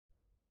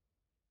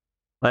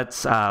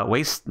let's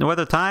waste no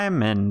other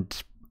time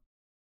and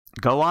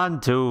go on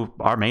to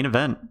our main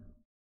event.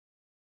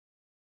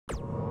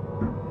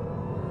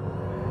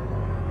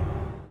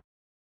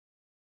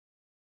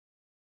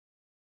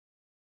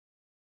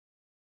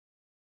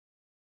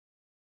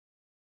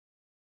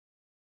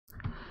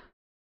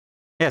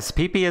 Yes,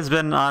 PP has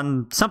been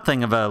on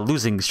something of a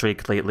losing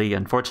streak lately,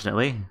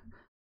 unfortunately.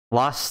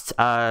 Lost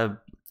has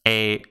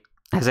a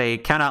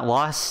countout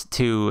loss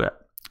to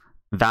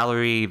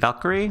Valerie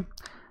Valkyrie,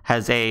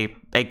 has a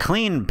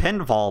clean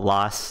pinfall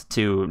loss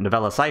to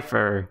Novella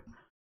Cipher,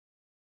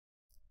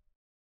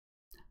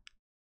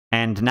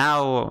 and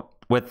now,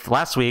 with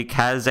last week,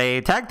 has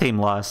a tag team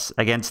loss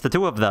against the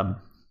two of them.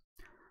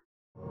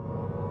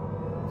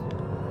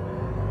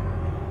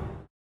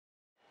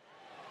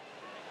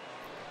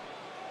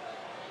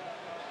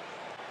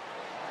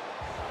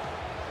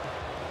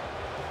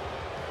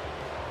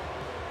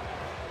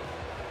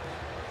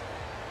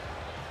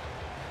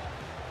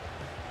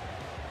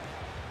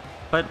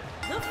 But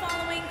the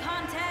following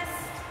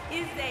contest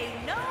is a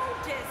no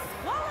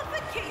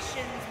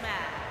disqualifications match.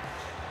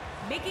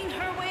 Making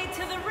her way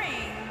to the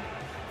ring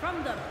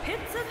from the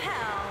pits of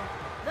hell,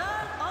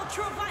 the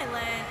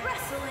ultra-violent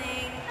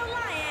wrestling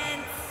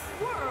alliance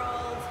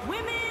world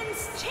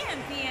women's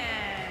champion,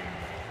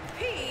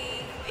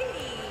 PP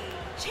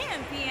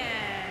champion.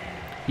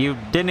 You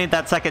didn't need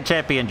that second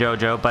champion,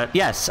 JoJo, but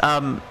yes,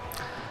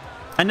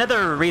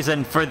 another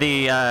reason for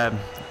the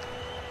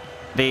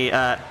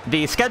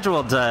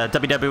scheduled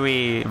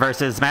WWE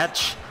versus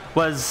match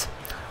was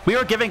we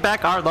were giving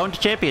back our loaned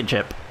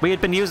championship. We had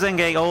been using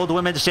a old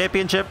women's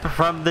championship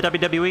from the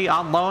WWE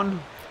on loan.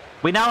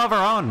 We now have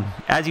our own,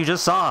 as you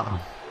just saw.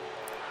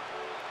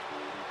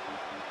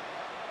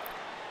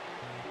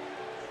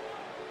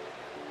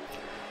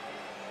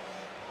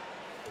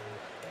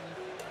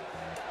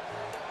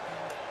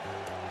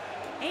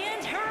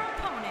 And her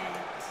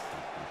opponent,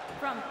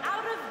 from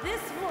out of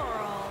this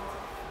world,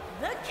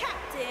 the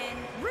Captain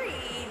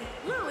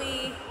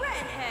Rilu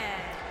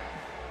Redhead.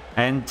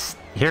 And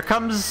here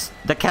comes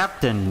the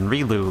Captain,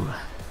 Rilu.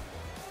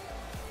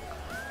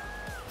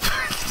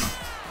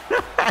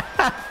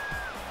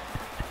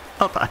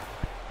 Hold on.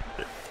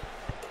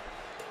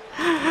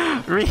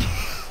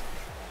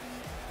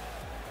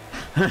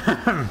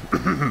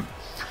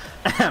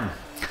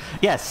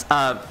 Yes,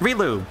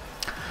 Rilu.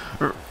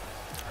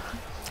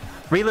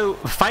 Rilu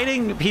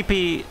fighting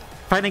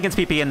against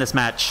PP in this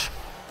match,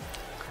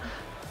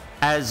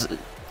 as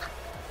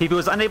PP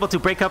was unable to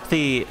break up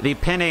the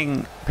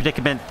pinning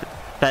predicament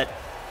that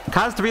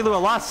caused Rilu a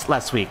loss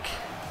last week.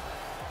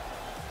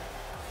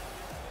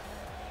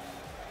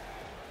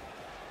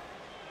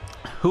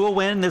 Who will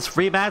win this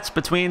rematch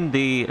between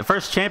the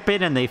first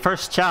champion and the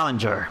first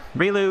challenger?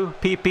 Rilu,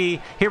 PP,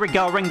 here we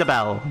go, ring the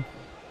bell.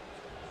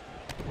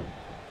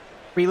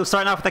 Rilu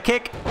starting off with a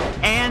kick,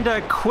 and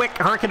a quick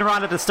Hurricane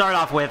Rana to start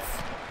off with.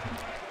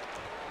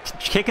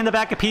 Kick in the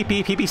back of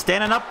PP, PP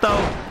standing up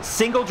though.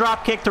 Single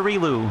drop kick to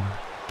Rilu.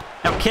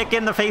 Now kick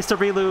in the face to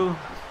Rilu.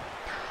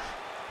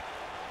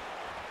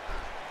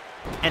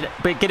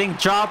 But getting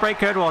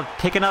jawbreakered while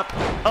picking up.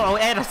 Oh,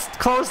 and a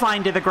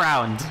clothesline to the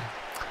ground.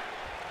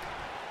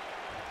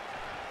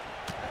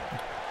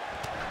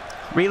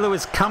 Rilu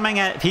is coming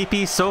at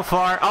PP so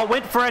far. Oh,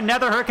 went for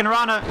another Hurricane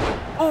Rana.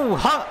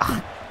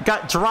 Oh,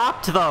 got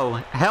dropped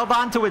though. Held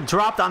on to it,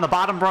 dropped on the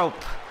bottom rope.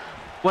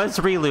 Was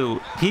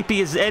Rilu. PP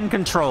is in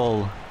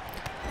control.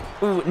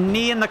 Ooh,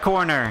 knee in the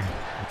corner.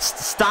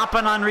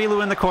 Stomping on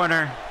Rilu in the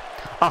corner.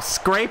 Oh,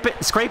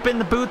 scraping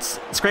the boots,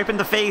 scraping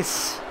the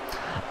face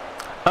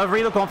of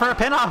Rilu, going for a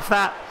pin off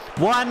that.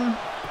 One.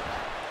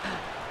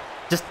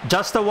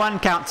 Just a one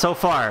count so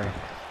far.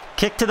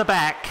 Kick to the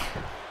back.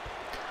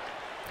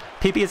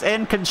 PP is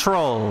in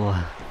control.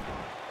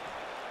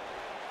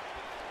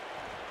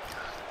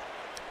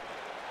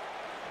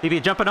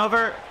 PP jumping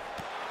over.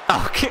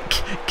 Oh, kick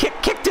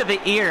to the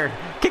ear.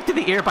 Kick to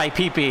the ear by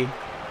PP.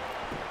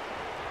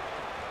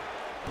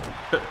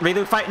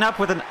 Rilu fighting up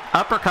with an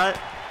uppercut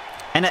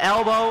and an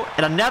elbow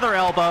and another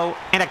elbow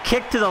and a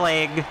kick to the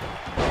leg.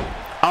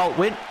 Oh,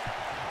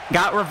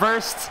 got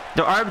reversed.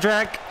 The arm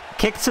drag.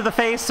 Kicks to the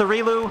face to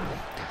Rilu.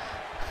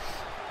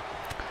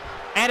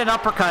 And an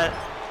uppercut.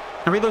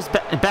 And Rilu's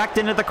backed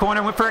into the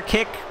corner, went for a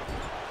kick.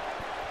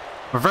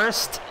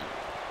 Reversed.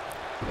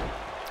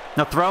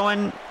 Now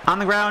throwing on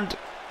the ground.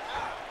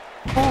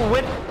 Ooh,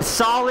 went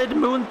solid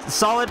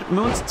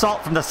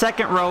moonsault from the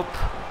second rope.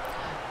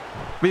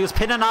 Rilu's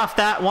pinning off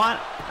that one.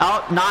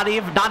 Oh, not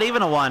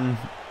even a one.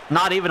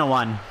 Not even a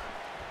one.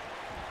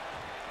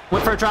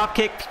 Went for a drop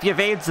kick. He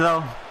evades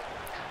though.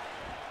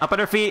 Up on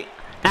her feet.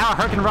 Now a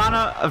Hurricane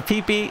Rana of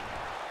PP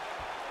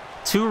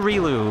to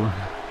Rilu.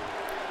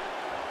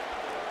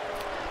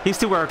 These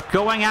two are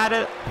going at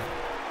it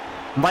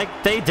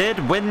like they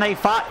did when they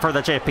fought for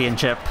the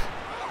championship.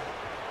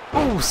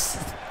 Ooh,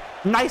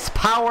 nice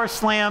power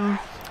slam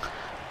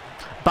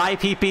by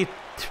PP.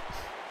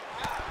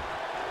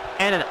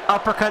 And an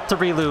uppercut to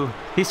Rilu.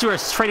 These two are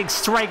trading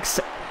strikes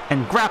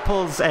and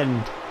grapples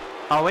and...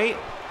 Oh wait,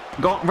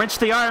 go wrench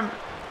the arm.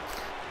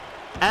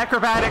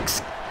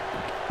 Acrobatics.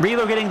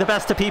 Rilu getting the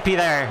best of PP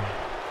there.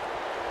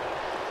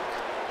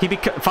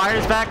 PP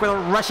fires back with a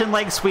Russian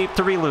leg sweep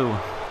to Rilu.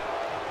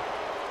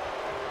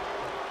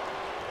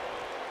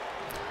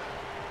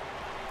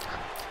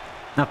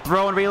 Now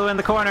throwing Rilu in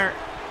the corner.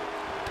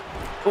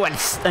 Ooh, and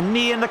a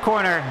knee in the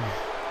corner.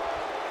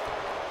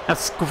 Now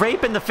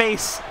scrape in the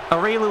face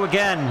of Rilu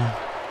again.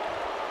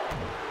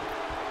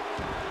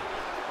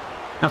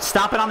 Now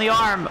stop it on the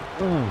arm.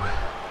 Ooh.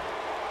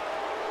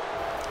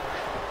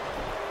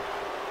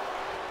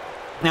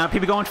 Now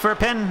people going for a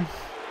pin.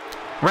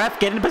 Ref,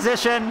 get in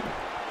position.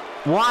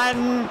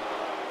 1,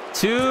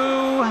 2.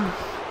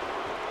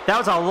 That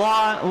was a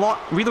long.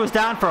 Rilu was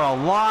down for a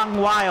long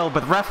while,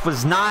 but ref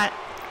was not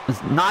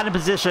in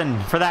position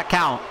for that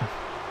count.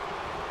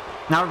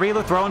 Now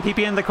Rilu throwing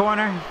PP in the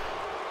corner.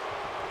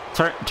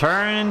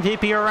 Turn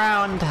PP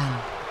around.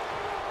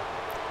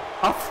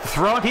 Oh,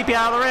 throwing PP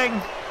out of the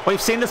ring.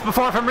 We've seen this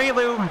before from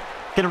Rilu.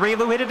 Can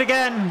Rilu hit it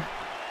again?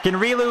 Can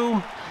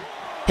Rilu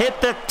hit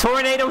the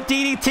Tornado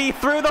DDT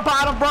through the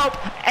bottom rope?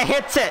 It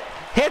hits it.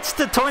 Hits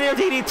the Tornado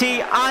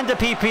DDT onto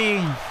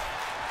PP.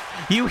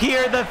 You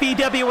hear the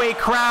VWA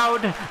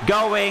crowd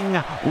going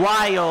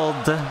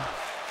wild.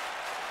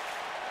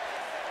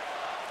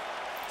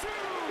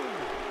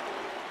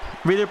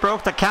 Rilu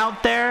broke the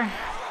count there.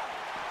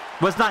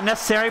 Was not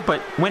necessary,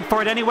 but went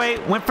for it anyway.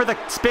 Went for the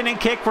spinning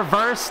kick,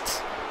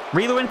 reversed.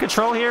 Rilu in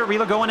control here.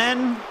 Rilu going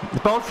in.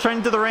 Both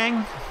returning to the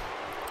ring.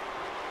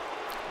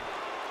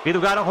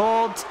 Rilu got a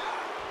hold.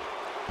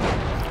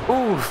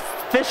 Ooh,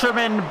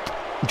 fisherman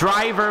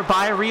driver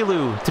by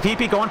Rilu. To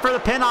PP going for the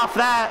pin off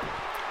that.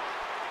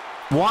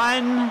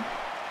 1,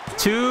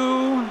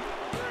 2,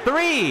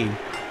 3.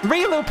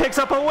 Rilu picks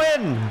up a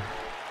win.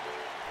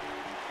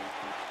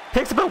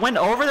 Picks up a win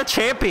over the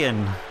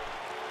champion.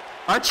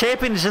 Our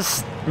champion has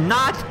just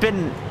not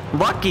been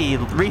lucky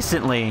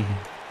recently.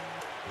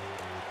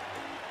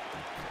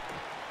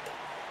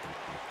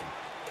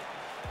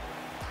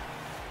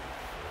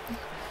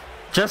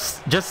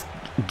 Just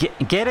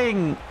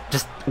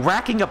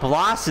racking up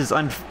losses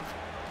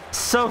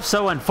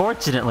so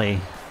unfortunately.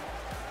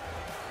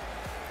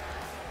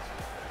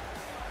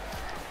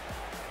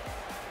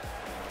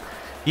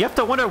 You have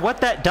to wonder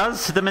what that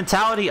does to the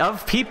mentality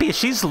of PP.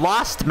 She's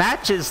lost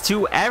matches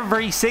to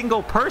every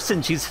single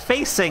person she's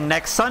facing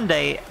next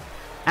Sunday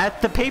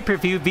at the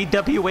pay-per-view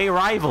VWA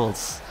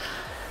Rivals.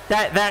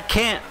 That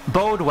can't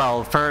bode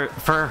well for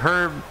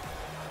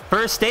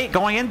her state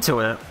going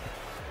into it.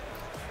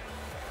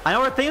 I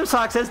know her theme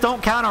song says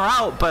don't count her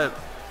out, but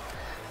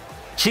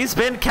she's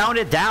been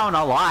counted down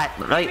a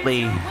lot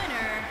lately.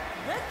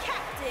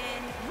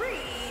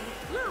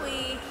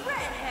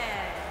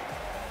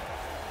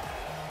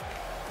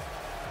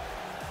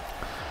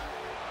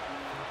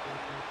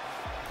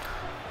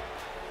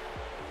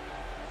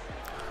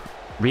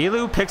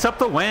 Rilu picks up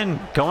the win,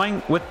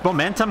 going with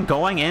momentum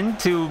going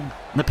into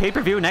the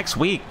pay-per-view next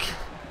week.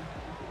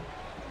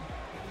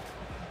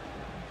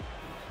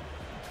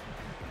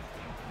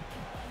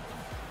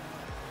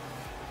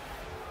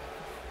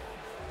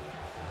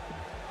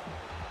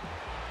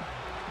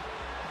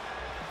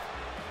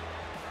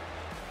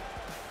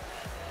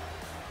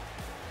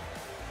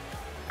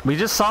 We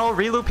just saw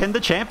Rilu pin the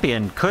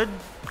champion. Could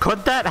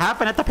that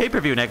happen at the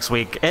pay-per-view next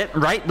week? It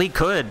rightly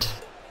could.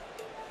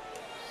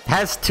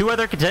 Has 2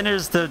 other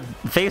contenders to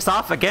face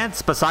off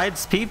against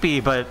besides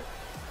PP, but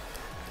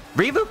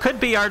Rilu could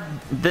be our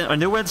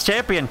new women's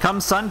champion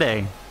come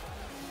Sunday.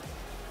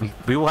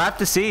 We will have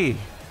to see.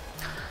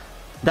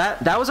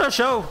 That was our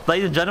show,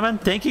 ladies and gentlemen.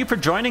 Thank you for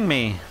joining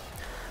me.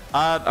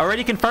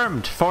 Already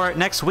confirmed for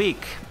next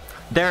week.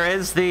 There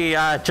is the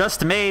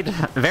just made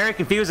very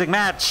confusing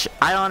match.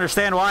 I don't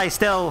understand why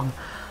still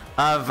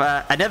of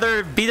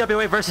another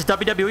VWA versus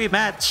WWE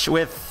match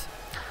with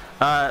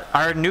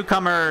our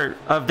newcomer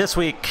of this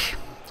week,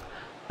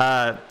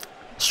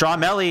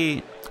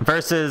 StrawMeli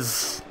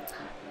versus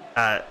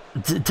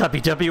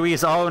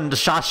WWE's own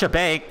Sasha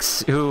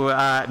Banks, who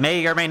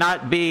may or may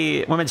not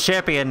be women's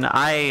champion.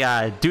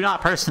 I do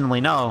not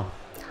personally know.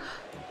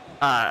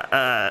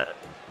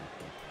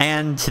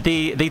 And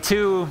the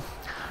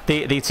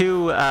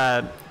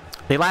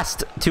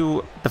last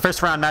 2, the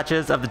first round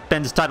matches of the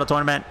men's title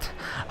tournament,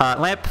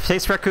 Lampert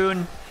face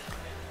Raccoon,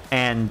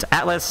 and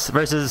Atlas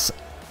versus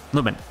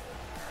Lumen.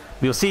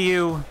 We will see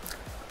you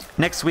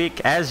next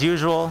week as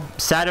usual,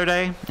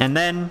 Saturday, and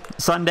then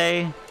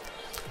Sunday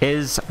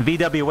is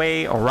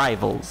VWA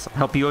Rivals. I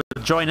hope you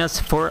join us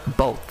for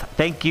both.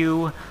 Thank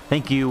you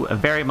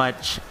very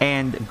much,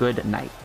 and good night.